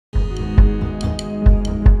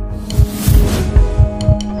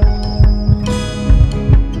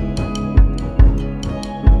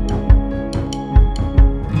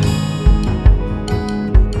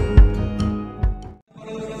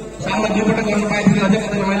गर्न पाइदिनु अझै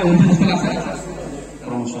कतै रमाइलो हुन्छ जस्तो लाग्छ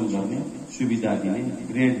प्रमोसन गर्ने सुविधा दिने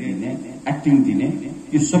ग्रेड दिने एक्टिङ दिने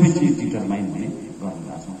यो सबै चिज डिटरमाइन हुने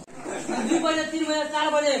गरिरहेको छौँ 2 बजे 3 बजे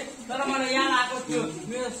 4 बजे तर मलाई याद आएको थियो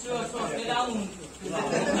मेरो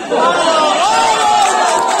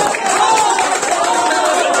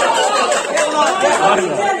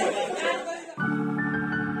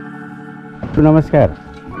नमस्कार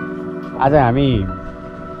आज हामी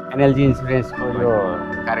एनएलजी इन्सुरेन्सको यो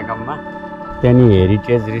कार्यक्रममा त्यहाँ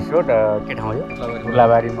हेरिटेज रिसोर्ट के ठाउँ यो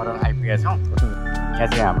गुलाबारी मरङ आइपुगेका छौँ यहाँ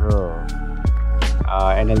चाहिँ हाम्रो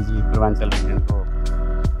एनएलजी पूर्वाञ्चल रिजनको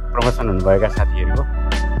प्रमोसन हुनुभएका साथीहरूको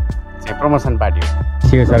चाहिँ प्रमोसन पार्टी हो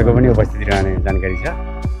सिओ सरको पनि उपस्थिति रहने जानकारी छ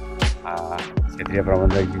क्षेत्रीय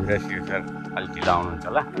प्रबन्धकज्यू र सिओ सर अलि ढिलो आउनुहुन्छ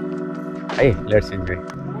होला है लेट्स इन्जोय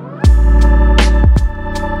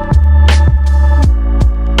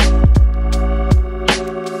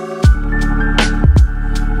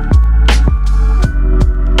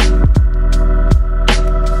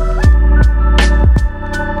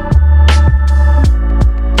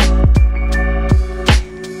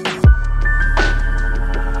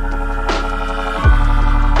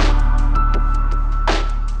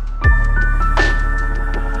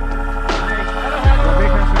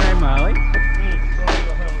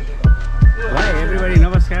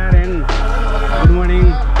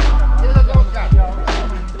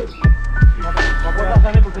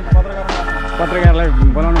पत्रकारलाई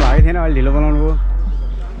बोलाउनु भएको थिएन अलि ढिलो बोलाउनु भयो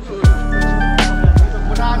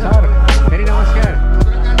सर फेरि नमस्कार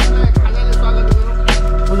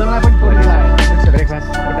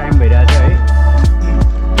ब्रेकफास्टको टाइम भइरहेछ है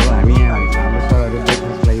अब हामी यहाँ हाम्रो सरहरू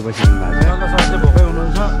ब्रेकफास्टको लागि बसिरहनु भएको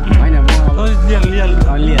छ होइन म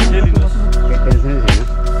टेन्सनै छैन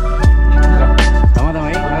धमाधम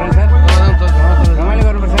है नारायण सर रमाइलो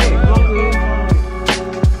गर्नुपर्छ है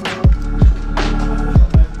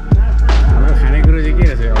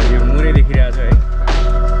देखिरहेछ है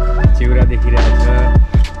चिउरा देखिरहेछ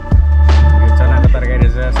यो चनाको तरकारी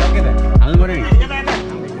रहेछ सके त हाल्नु पऱ्यो नि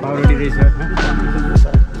पाउरोटी रहेछ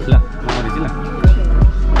ल नआउँदैछ ल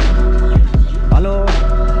हेलो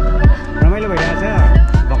रमाइलो भइरहेछ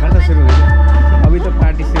भर्खर त सुरु हुन्छ अभी त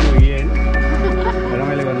पार्टी सुरु हुई होइन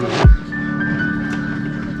रमाइलो गर्नु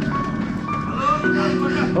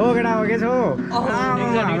हो केटा हो के छ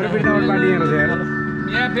हाम्रो बिर्तावट पार्टी यहाँ रहेछ यार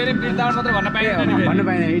यहाँ फेरि बिर्तावट मात्र भन्न पाइएन भन्नु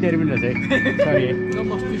पाइएन इटरी पनि रहेछ सरी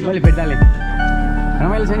मैले फेर्ताले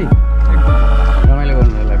रमाइलो छ नि रमाइलो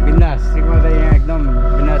गर्नु होला बिन्दास सिक्मा त यहाँ एकदम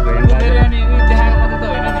बिन्दास भइरहनु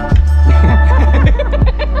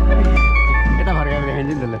यता फर्काएर देखाइन्छ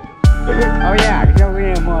नि त ल अब यहाँ हाकिसक्यो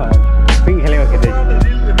यहाँ म पिङ खेलेको खेल्दैछु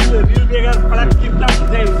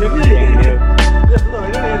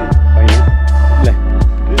ल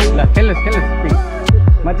ल खेल्नुहोस् खेल्नुहोस् पिङ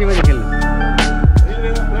मची मजी खेल्नुहोस्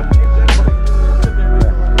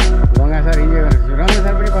सर इन्जोय गर्नु रमन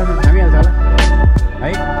सर पनि बस्नु थामिहाल्छ होला है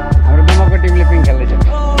हाम्रो दमकको टिमले पिङ खेल्दैछ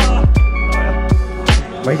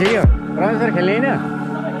भइसक्यो रमन सर खेल्ने होइन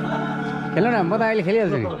खेल्नु न म त अहिले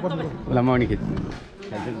खेलिहाल्छु नि ल म पनि खेल्छु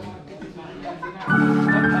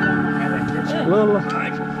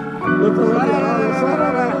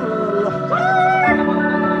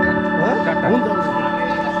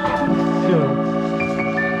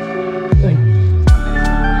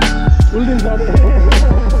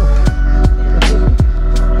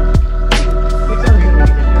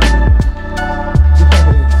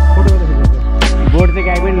बोर्ड चाहिँ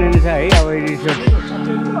गाई पनि रहेछ है अब रिसोर्ट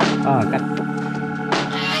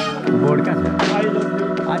बोर्ड कहाँ छ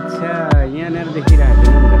अच्छा यहाँनिर देखिरहेको छु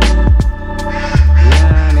नि त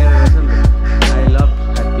यहाँनिर रहेछ नि त आई लभ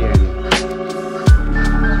कात्तिहारी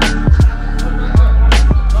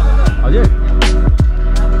हजुर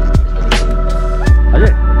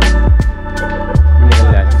हजुर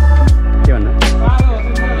के भन्नु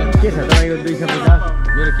के छ तपाईँको 250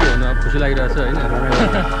 मेरो के भन्नु अब खुसी लागिरहेछ होइन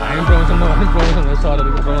हामी प्रमोसन नभने प्रमोसन भयो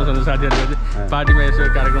सरहरूको प्रमोसन साथीहरूको चाहिँ पार्टीमा यसो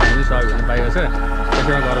कार्यक्रम हुने सहयोग हुन पाइएको छ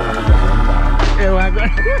त्यसैमा गरौँ ए उहाँको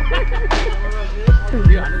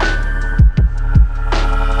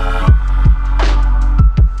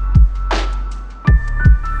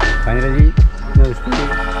भाइराजी नमस्ते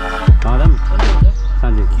माधम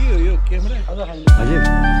सञ्जय के हो यो क्यामेरा हजुर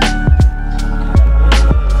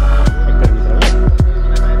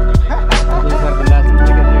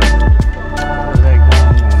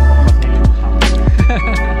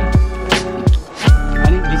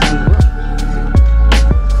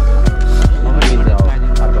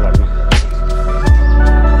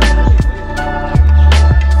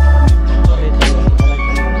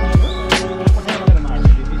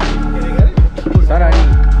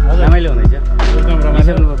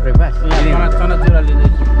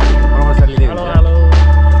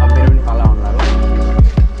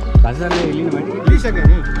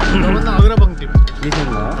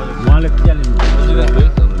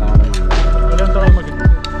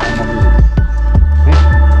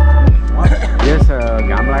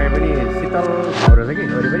शीतल ठाउँ रहेछ कि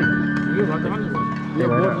वरिपरि यो घर त त्यही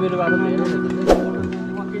भएर बिरुवाहरू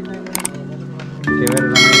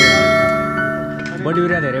बडी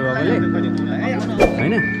बिरुवा धेरै भएकोले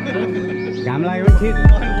होइन घाम लाग्यो भने ठिक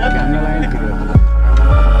घाम नलाग्यो ठिक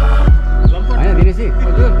होइन दिनेशी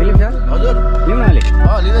दिलीप सर हजुर लिउँ न अलिक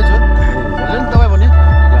लिँदैछु तपाईँ भने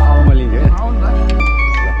ल अब म लिन्छु है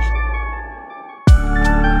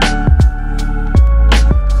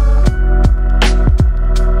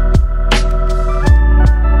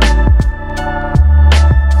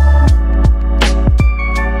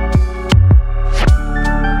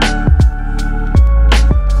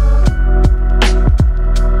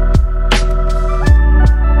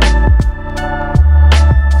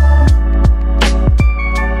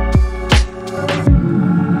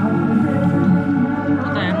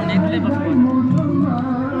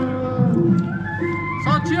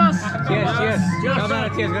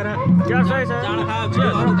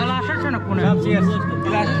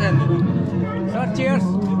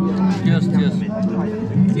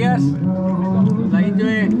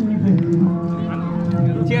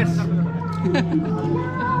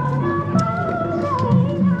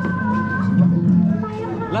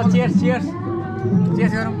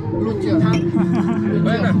Cheers गरौँ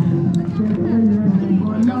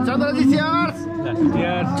चन्द्रजी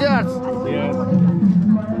cheers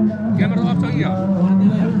क्यामेरा अफ छ कि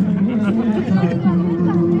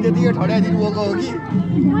त्यतिकै ठड्याइदिनु भएको हो कि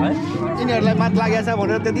यिनीहरूलाई मात लागेको छ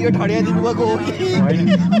भनेर त्यतिकै ठड्याइदिनु भएको हो कि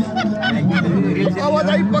अब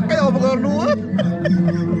चाहिँ पक्कै अफ गर्नु हो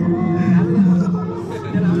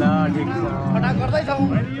ल ठिक छ फटा गर्दैछौँ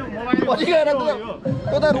पछि गएर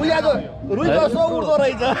त्यो त रुईको सो उड्दो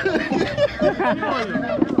रहेछ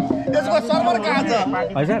त्यसको सर्भर कहाँ छ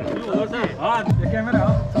है सर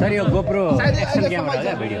सर यो गोप्रो एक्सन क्यामेरा हो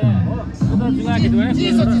क्या भिडियो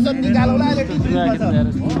चिसो निकालौँला अहिले टिभीमा छ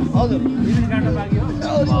हजुर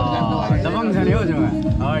दबङ छ नि हौ जुवा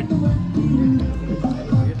हट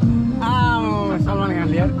सलमान खान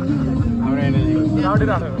लिएर हाम्रो एनर्जी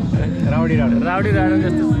राउडी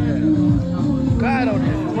जस्तो कहाँ राउडी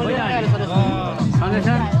सन्जय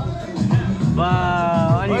सर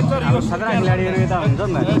अनि अब खतरा खेलाडीहरू यता हुन्छ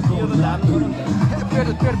नि त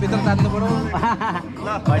पेटभित्र तान्नु पर्यो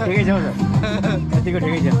ठिकै छ सर यतिको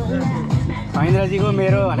ठिकै छ महेन्द्रजीको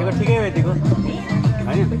मेरो भनेको ठिकै हो यतिको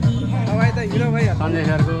होइन तपाईँ त हिरो भइहाल्छ सन्जय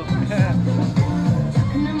सरको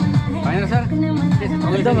होइन सर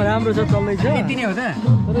एकदम राम्रो छ चल्दैछ यति नै हो त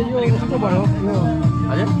तर यो कस्तो भयो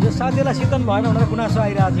हजुर यो साथीलाई सिद्धन भएन भनेर गुनासो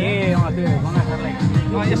आइरहेको छ ए त्यो गङ्गा सरलाई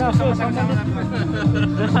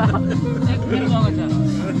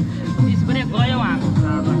गयो उहाँको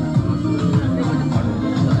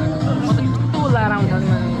म त कस्तो लाएर आउँछ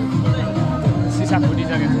सिसा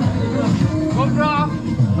फुटिसकेको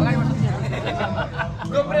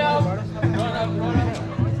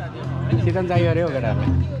चिकन चाहियो अरे हो केटाहरूलाई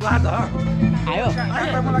आयो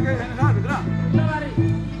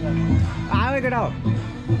आयो केटा हो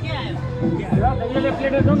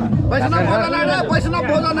पैसा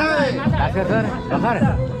भोजन है डाक्टर सर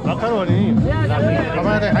भर्खर हो नि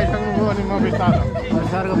तपाईँले खाइसक्नुभयो अनि म बिस्तार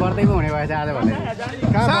सरको बर्दै पो हुने भएछ आज भने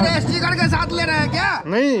सर स्टिकर के साथ ले रहे हैं क्या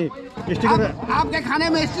नहीं स्टिकर आपके खाने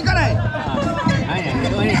में स्टिकर है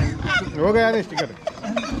हो गया नि स्टिकर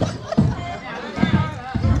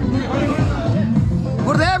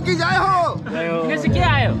गुरुदेव की जय हो के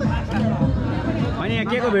आयो अनि यहाँ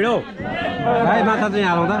के को भिड हौ भाइ माछा चाहिँ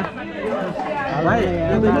हालौँ त भाइ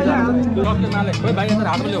खोइ भाइ यता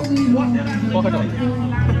हातमा ल्याऊ पकेट हो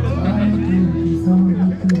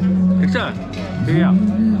ठिक छ ठिकै हो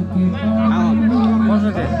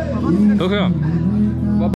ओके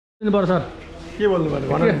पर्छ सर के बोल्नु पर्यो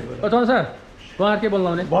भन चन्द्र सर उहाँ के बोल्नु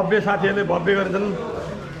भने भव्य साथीहरूले भव्य गरेछन्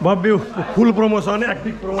भव्य फुल प्रमोसन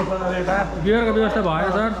एक्टिभ प्रमोसन यता बियरको व्यवस्था भएन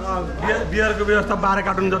सर बियरको व्यवस्था 12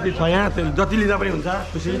 कार्टुन जति छ यहाँ जति लिँदा पनि हुन्छ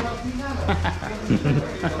खुसी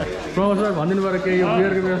प्रमोसन भनिदिनु पऱ्यो के यो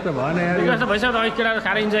बियरको व्यवस्था भएन यार व्यवस्था भइसक्यो त केटाहरू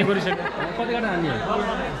खाएर इन्जोय गरिसक्यो कति कार्टन हान्ने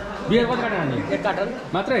बियर कति कार्टन हान्ने 1 कार्टन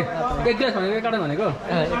मात्रै 1 ग्लास भनेको 1 कार्टन भनेको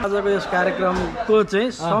आजको यस कार्यक्रमको चाहिँ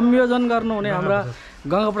संयोजन गर्नुहुने हाम्रा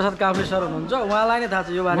गङ्गाप्रसाद काफ्ले सर हुनुहुन्छ उहाँलाई नै थाहा छ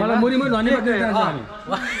यो बारेमा मलाई मुरी धन्यवाद दिन चाहन्छु हामी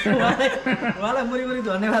उहाँलाई मुरी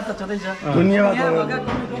धन्यवाद त छँदैछ धन्यवाद यहाँ भएका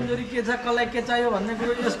कमजोरी के छ कसलाई के चाहियो भन्ने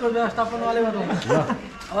कुरो यसको व्यवस्थापन उहाँले गर्नुहुन्छ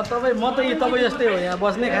अब तपाईँ म त तपाईँ जस्तै हो यहाँ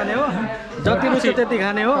बस्ने खाने हो जति रुच्छ त्यति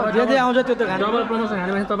खाने हो जे जे आउँछ त्यो खाने डबल प्रमोसन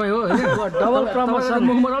खाने मान्छे तपाईँ हो होइन डबल प्रमोसन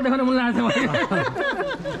मुखमा देखाउन मन लागेको छ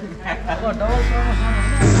डबल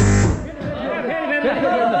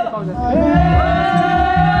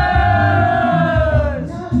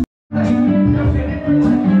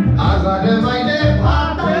आज मैले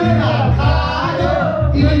भात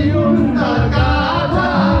खायो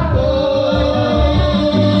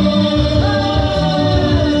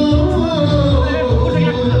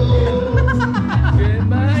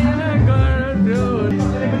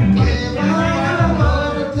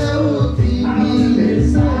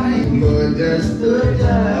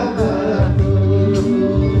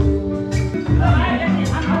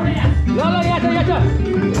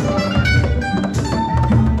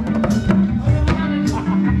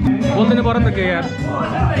के यार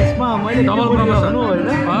यसमा मैले डबल प्रमोसन होइन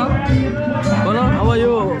बोलो अब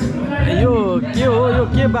यो के हो यो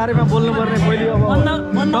के बारेमा बोल्नुपर्ने पहिले अब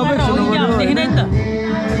टपिक सुन्नु पर्यो देखिँदैन त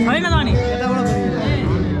छैन त अनि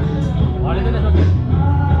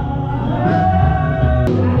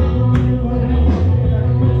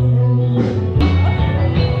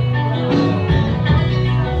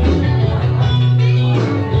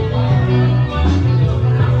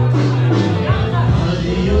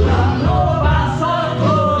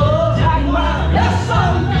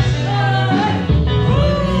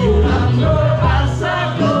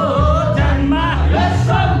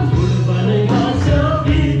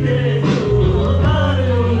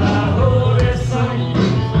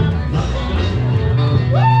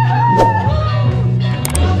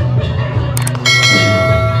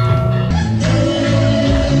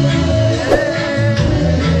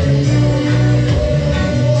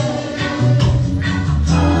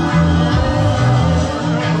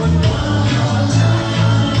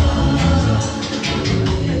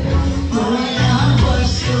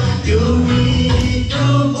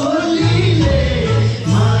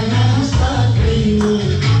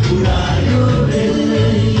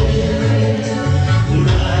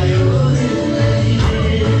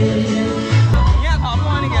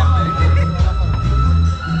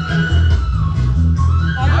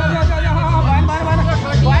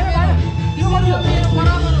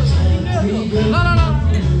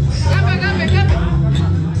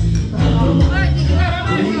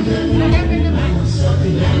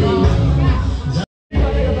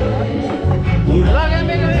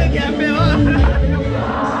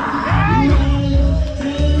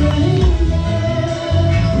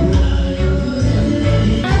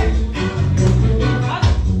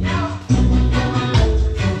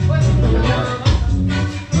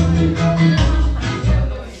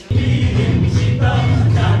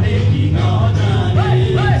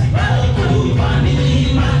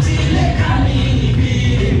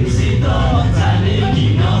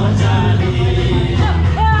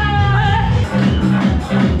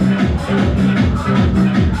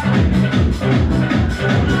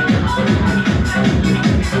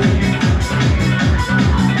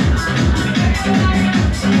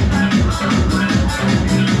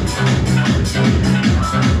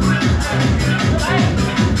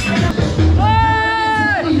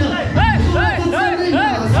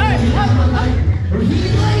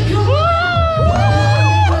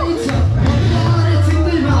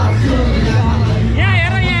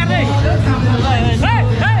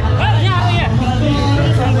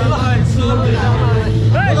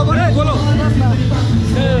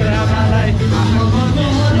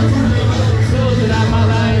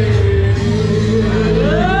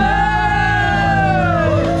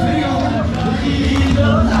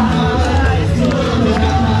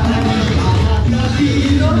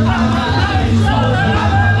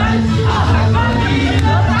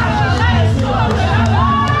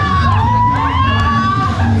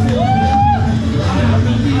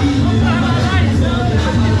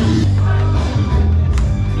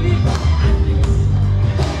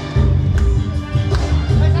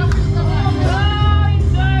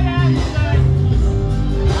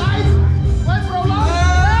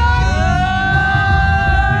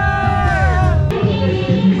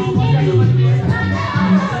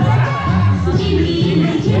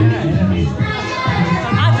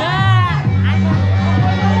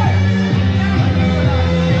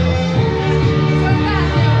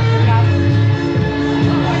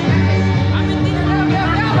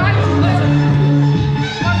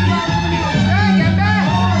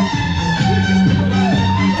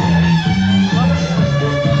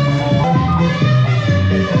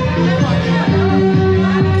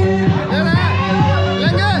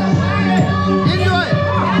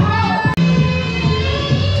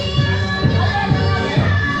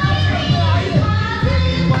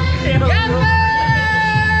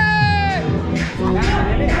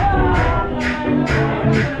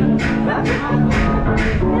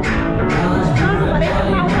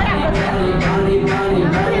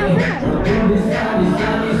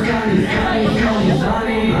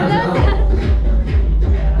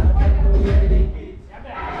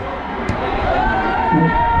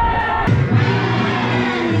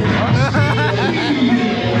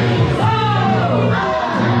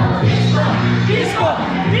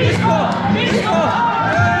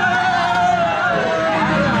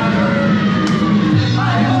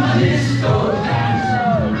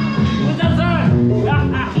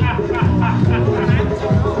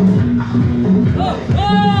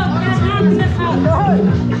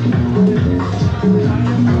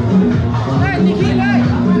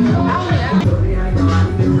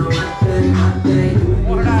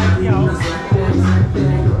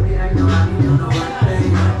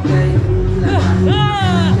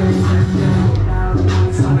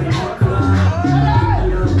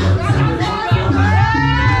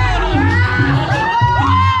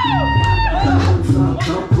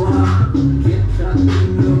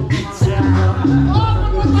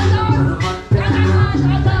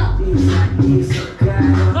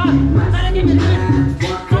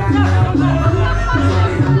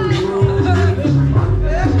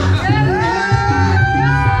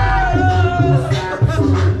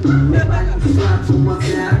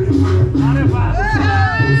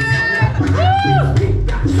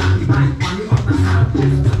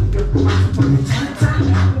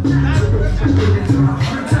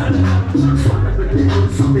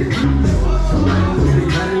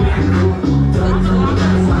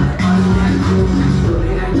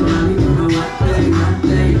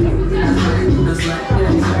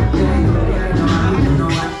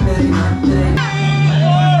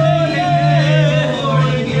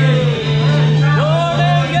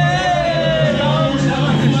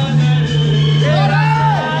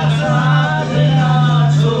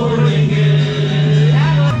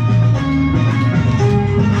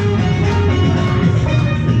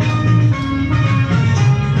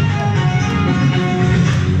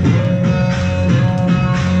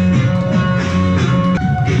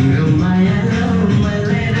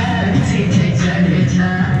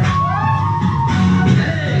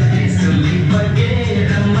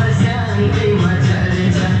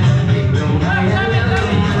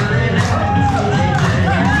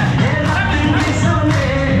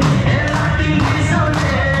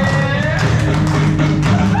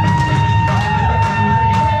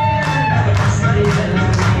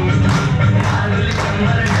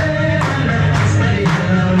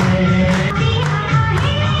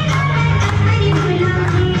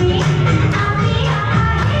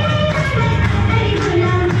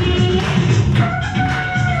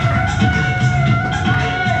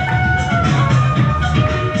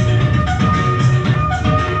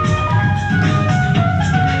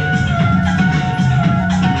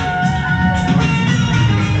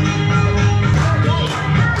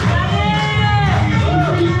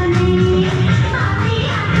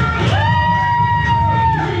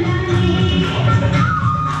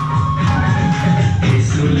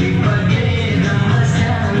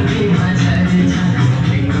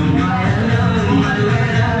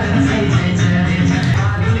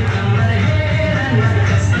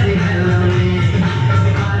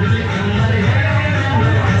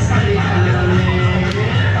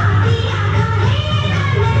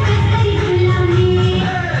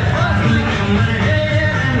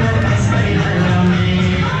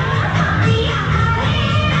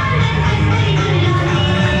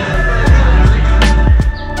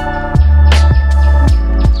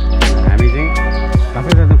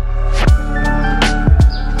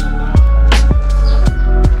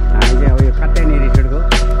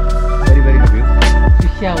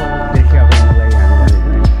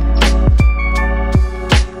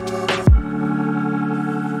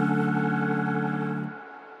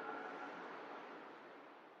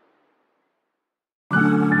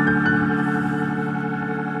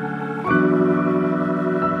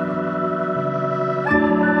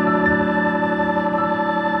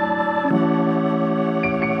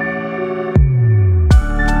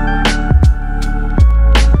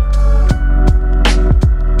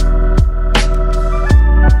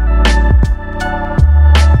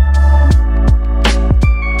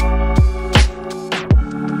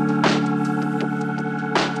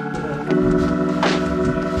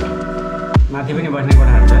माथि पनि बस्ने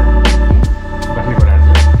कोठाहरू छ बस्ने कोठाहरू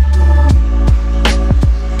छ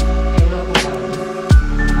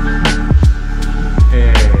ए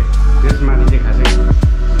त्यसमाथि चाहिँ खासै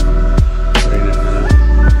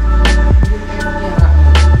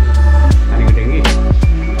पानीको ट्याङ्की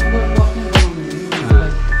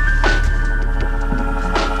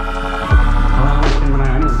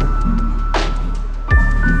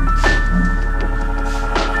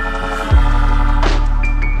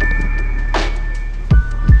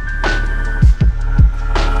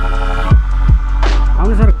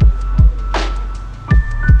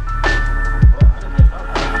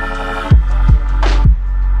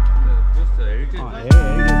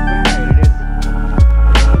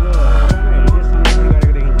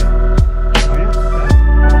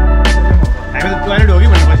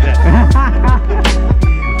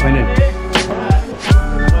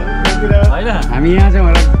हामी यहाँ छौँ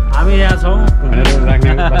होला हामी यहाँ छौँ भनेर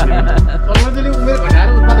राख्ने उमेर घटाएर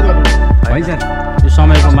उत्पादन गर्नु है सर यो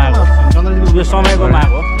समयको माग हो यो समयको माग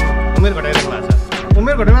हो उमेर घटाइरहनु भएको छ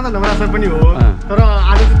उमेर घटेमा त नम्बर असर पनि हो तर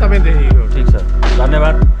आज चाहिँ तपाईँ देखेको ठिक छ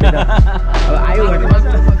धन्यवाद अब आयो भने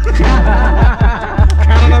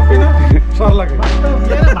खाना नपिन सर्लकै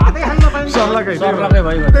भातै खान नपाइने सर्लकै सर्लकै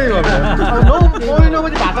भइगयो त्यही हो अब 9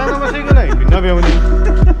 बजी भात खान नबसेको नै नभ्याउने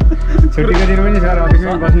छुट्टीको दिन पनि सर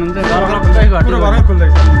अफिसमै बस्नुहुन्छ पुरो घरै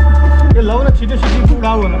खुल्दैछ ए लौ न छिटो छिटो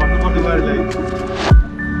उडाऊ भनेर भन्नु पर्ने गरेलाई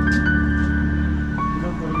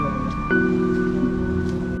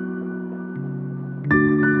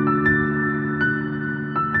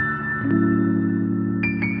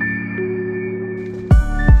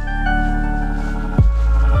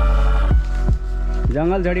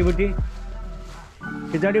जङ्गल जडीबुटी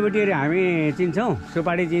त्यो जडीबुटीहरू हामी चिन्छौँ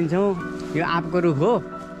सुपारी चिन्छौँ यो आँपको रुख हो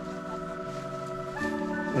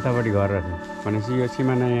यतापट्टि घर रहेछ भनेपछि यो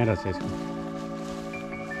सिमाना यहाँ रहेछ यसको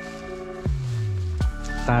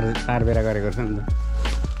तार बेरा गरेको रहेछ नि त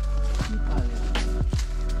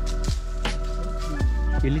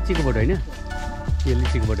यो लिचीको बोट होइन यो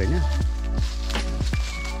लिचीको बोट होइन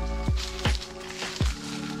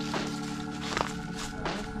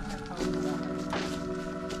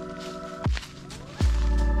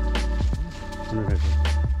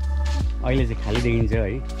अहिले चाहिँ खाली देखिन्छ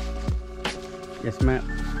है यसमा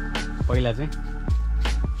पहिला चाहिँ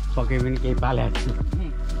पके पनि केही पालेको थियो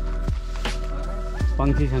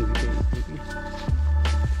पङ्क्षी सङ्क्षी केही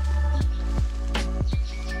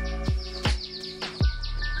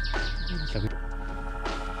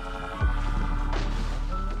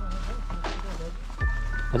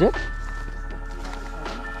हजुर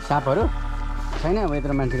सापहरू छैन अब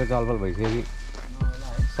यत्रो मान्छेको चलपल भइसक्यो कि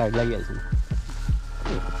साइड लागिहाल्छ नि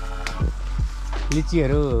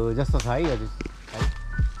लिचीहरू जस्तो छ है हजुर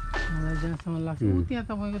मलाई जहाँसम्म लाग्छ त्यहाँ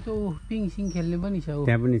तपाईँको त्यो पिङ सिङ खेल्ने पनि छ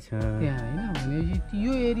त्यहाँ पनि छ त्यहाँ होइन भनेपछि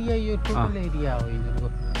यो एरिया यो टोटल एरिया हो यिनीहरूको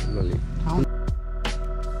ठाउँ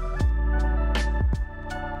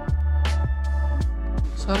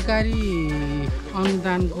सरकारी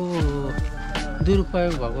अनुदानको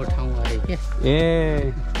दुरुपयोग भएको ठाउँ अरे क्या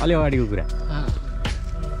ए अलि अगाडिको कुरा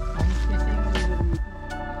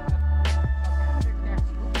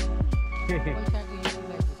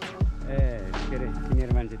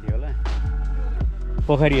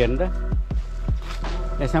पोखरी हेर्नु त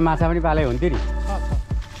यसमा माछा पनि पाले हुन्थ्यो नि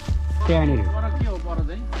त्यहाँनिर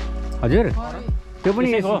हजुर त्यो पनि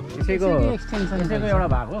यसैको एउटा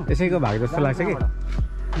भाग हो यसैको भाग जस्तो लाग्छ कि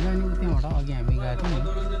त्यहाँबाट अघि हामी गएको थियौँ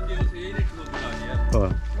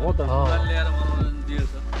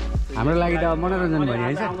हाम्रो लागि त मनोरञ्जन भयो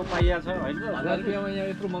है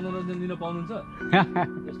यत्रो मनोरञ्जन दिन पाउनुहुन्छ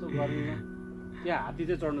त्यहाँ हात्ती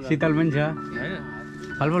चाहिँ चढ्नु शीतल पनि छ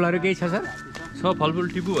फलफुलहरू केही छ सर छ फलफुल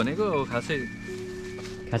टिपु भनेको खासै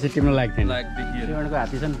टिप्नु लायक थिएन सिमानको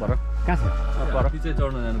हात्ती छ नि पर कहाँ छ पर चाहिँ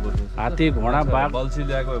चढ्न जानुपर्छ हात्ती घोडा बाघ बल्छी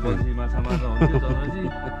ल्याएको बल्छी माछा मार्न हुन्थ्यो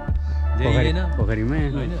पोखरीमा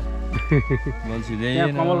होइन बल्छी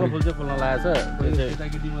ल्याएन कमलको फुल चाहिँ फुल्न लागेको छ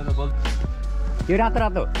केटाकेटीमा त यो रातो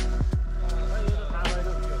रातो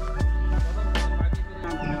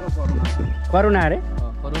करुणा अरे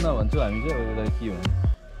करुणा भन्छौँ हामी चाहिँ यसलाई के भन्छ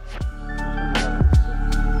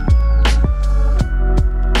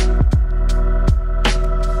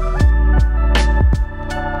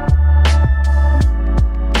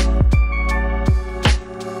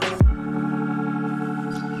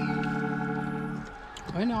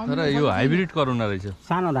तर यो हाइब्रिड करुणा रहेछ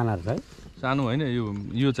सानो दानाहरू छ है सानो होइन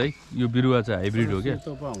यो चाहिँ यो बिरुवा चाहिँ हाइब्रिड हो क्या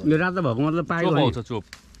यो रातो भएको मतलब पाकेको पाउँछ चोप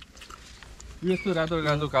यस्तो रातो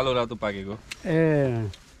रातो कालो रातो पाकेको ए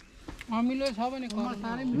अमिलो छ भने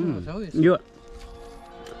साह्रै मिठो छ हौ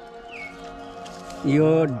यो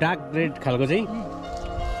डार्क रेड खालको चाहिँ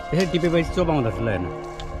यसरी टिपेपछि चोपाउँदा ल हेर्नु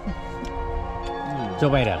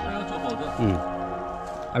चोपाइरहेको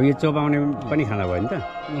अब यो चोपाउने पनि खाँदा भयो नि त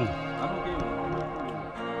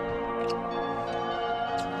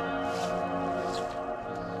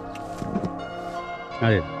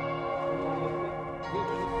हजुर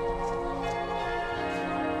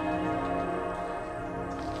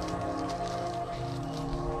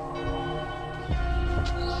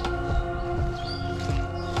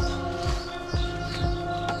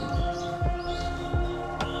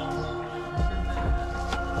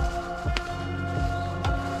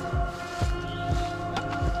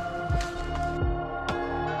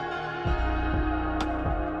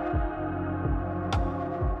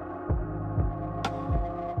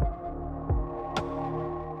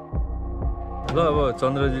ल अब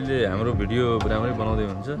चन्द्रजीले हाम्रो भिडियो राम्रै बनाउँदै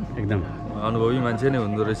हुन्छ एकदम अनुभवी मान्छे नै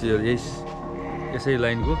हुँदो रहेछ यसै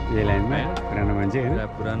लाइनको यही लाइनमा पुरानो मान्छे होइन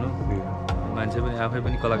पुरानो मान्छे पनि आफै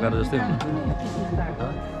पनि कलाकार जस्तै हुन्छ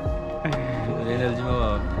एनएलजीमा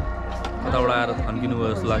कताबाट आएर थन्किनु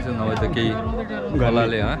भयो जस्तो लाग्छ नभए त केही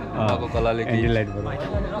कलाले उहाँको कलाले केही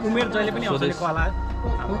उमेर जहिले पनि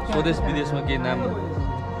स्वदेश विदेशमा केही नाम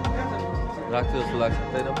राख्थ्यो जस्तो लाग्छ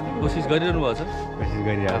तर कोसिस गरिरहनु भएको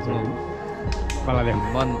छ आफ्नो कलाले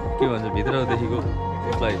मन के भन्छ भित्रदेखिको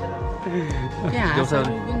उसलाई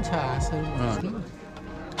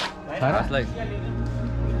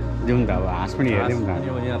जाउँ त अब हाँस पनि हेर्यौँ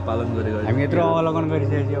न यहाँ पालन गरेको हामी यत्रो अवलोकन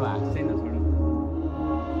गरिसकेपछि अब हाँस छैन छोड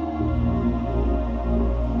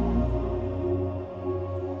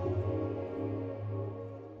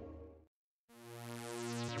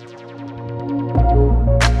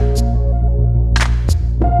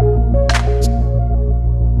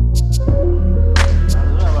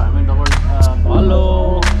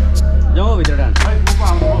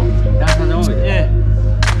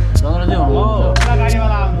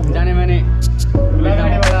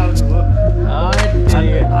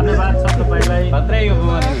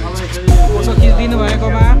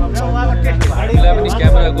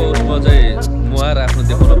क्यामेराको उसमा चाहिँ मुहार आफ्नो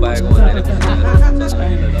देखाउन पाएको धेरै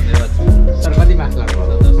धन्यवाद सर कति मास लाग्छ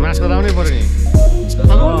मास बताउनै पर्यो नि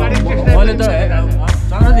मैले त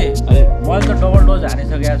चन्द्रजी मैले त डबल डोज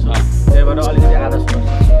हानिसकेको छु त्यही भएर अलिकति आधा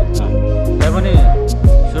सुरक्षा त्यही पनि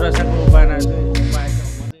सुरक्षाको उपाय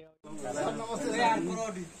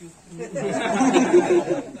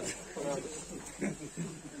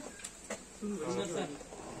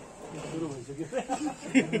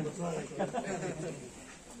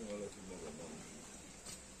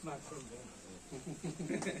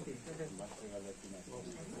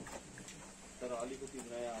तर अलिकति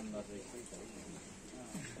नयाँ अनुहार रहेछ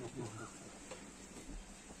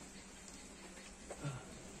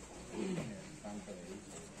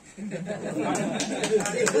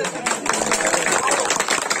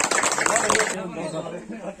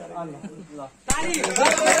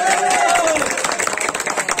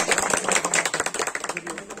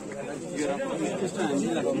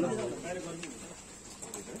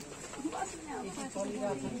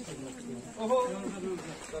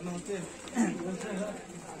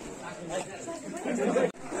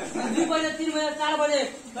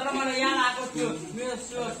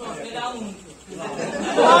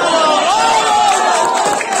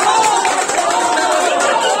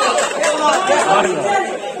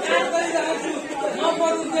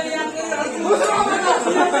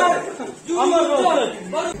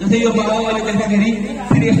जस्तै यो बाबाले देख्दाखेरि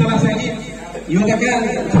फेरि यस्तो लाग्छ कि यो त क्या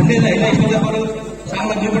झन्डै झैलाई सोध्दा पर्यो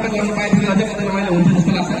सामना दुईपल्ट गर्नु पाएदेखि अझै कतै रमाइलो हुन्छ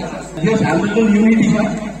जस्तो लाग्छ यो हाम्रो जुन युनिटी छ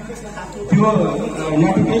त्यो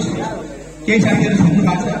नटुटोस् केही साथीहरू छुट्नु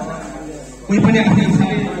भएको छ कोही पनि आफ्नो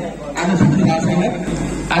हिसाबले आज छुट्नु भएको छैन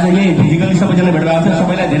आज यही फिजिकली सबैजना भेट भएको छ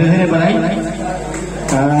सबैलाई धेरै धेरै बधाई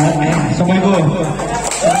सबैको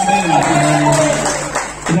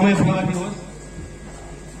समय प्रगति होस्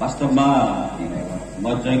वास्तवमा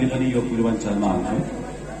म जहिले पनि यो पूर्वाञ्चलमा आउँछु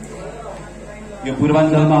यो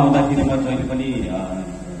पूर्वाञ्चलमा आउँदाखेरि म जहिले पनि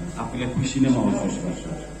आफूले खुसी नै महसुस गर्छु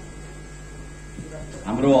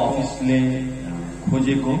हाम्रो अफिसले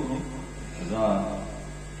खोजेको र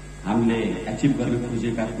हामीले एचिभ गर्न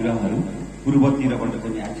खोजेका कुराहरू पूर्वतिरबाट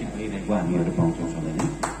पनि एचिभ भइरहेको हामीहरू पाउँछौँ सधैँ नै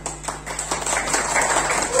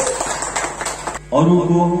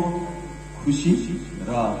अरूको खुसी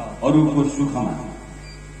र अरूको सुखमा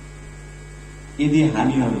यदि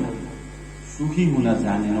हामीहरू सुखी हुन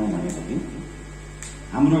जानेनौँ भनेपछि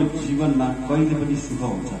हाम्रो जीवनमा कहिले पनि सुख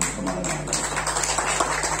हुन्छ जस्तो मलाई लाग्छ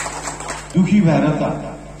दुखी भएर त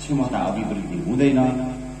क्षमता अभिवृद्धि हुँदैन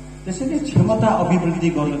त्यसैले क्षमता अभिवृद्धि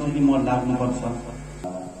गर्न चाहिँ म लाग्नुपर्छ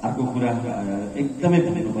अर्को कुरा एकदमै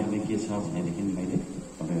भन्नुपर्ने के छ भनेदेखि मैले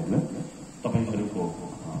तपाईँहरूको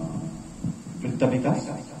वृत्त विकास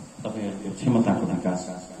क्षमताको विकास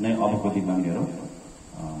नै अबको दिनमा मेरो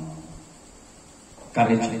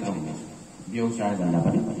कार्यक्षेत्र हुनेछ। व्यवसाय भन्दा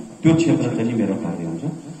पनि त्यो क्षेत्र चाहिँ नि मेरो कार्य हुन्छ।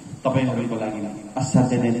 तपाईहरूको लागि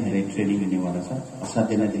असाध्यै नै धेरै ट्रेनिङ हुनेवाला छ,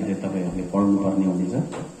 असाध्यै नै धेरै तपाईँहरूले पढ्नुपर्ने हुनेछ।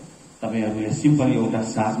 तपाईँहरूले सिम्पली एउटा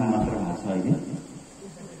सार्न मात्र भएको छ, अहिले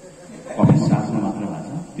कफी सार्न मात्र भएको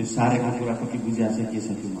छ। त्यो सारेको कुरा कति बुझिएको छ के छ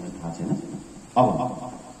त्यो मलाई थाहा छैन। अब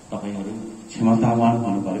तपाईँहरू क्षमतावान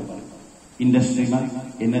हुनु पर्यो। इन्डस्ट्रीमा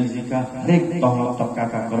एनर्जीका हरेक तह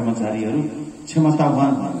तबकाका कर्मचारीहरू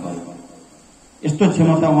क्षमतावान हुनु पर्यो। यस्तो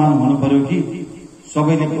क्षमतावान हुनु पर्यो कि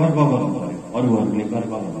सबैले गर्व गर्नु पर्यो, अरूहरूले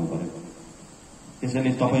गर्व गर्नु पर्यो।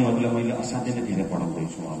 त्यसैले तपाईँहरूलाई मैले असाध्यै नै धेरै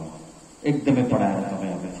पढाउँदैछु। अब एकदमै पढाएर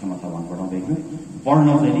तपाईँहरूलाई क्षमतावान बनाउँदैछु। पढ्न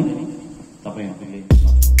चाहिँ नि तपाईँहरूले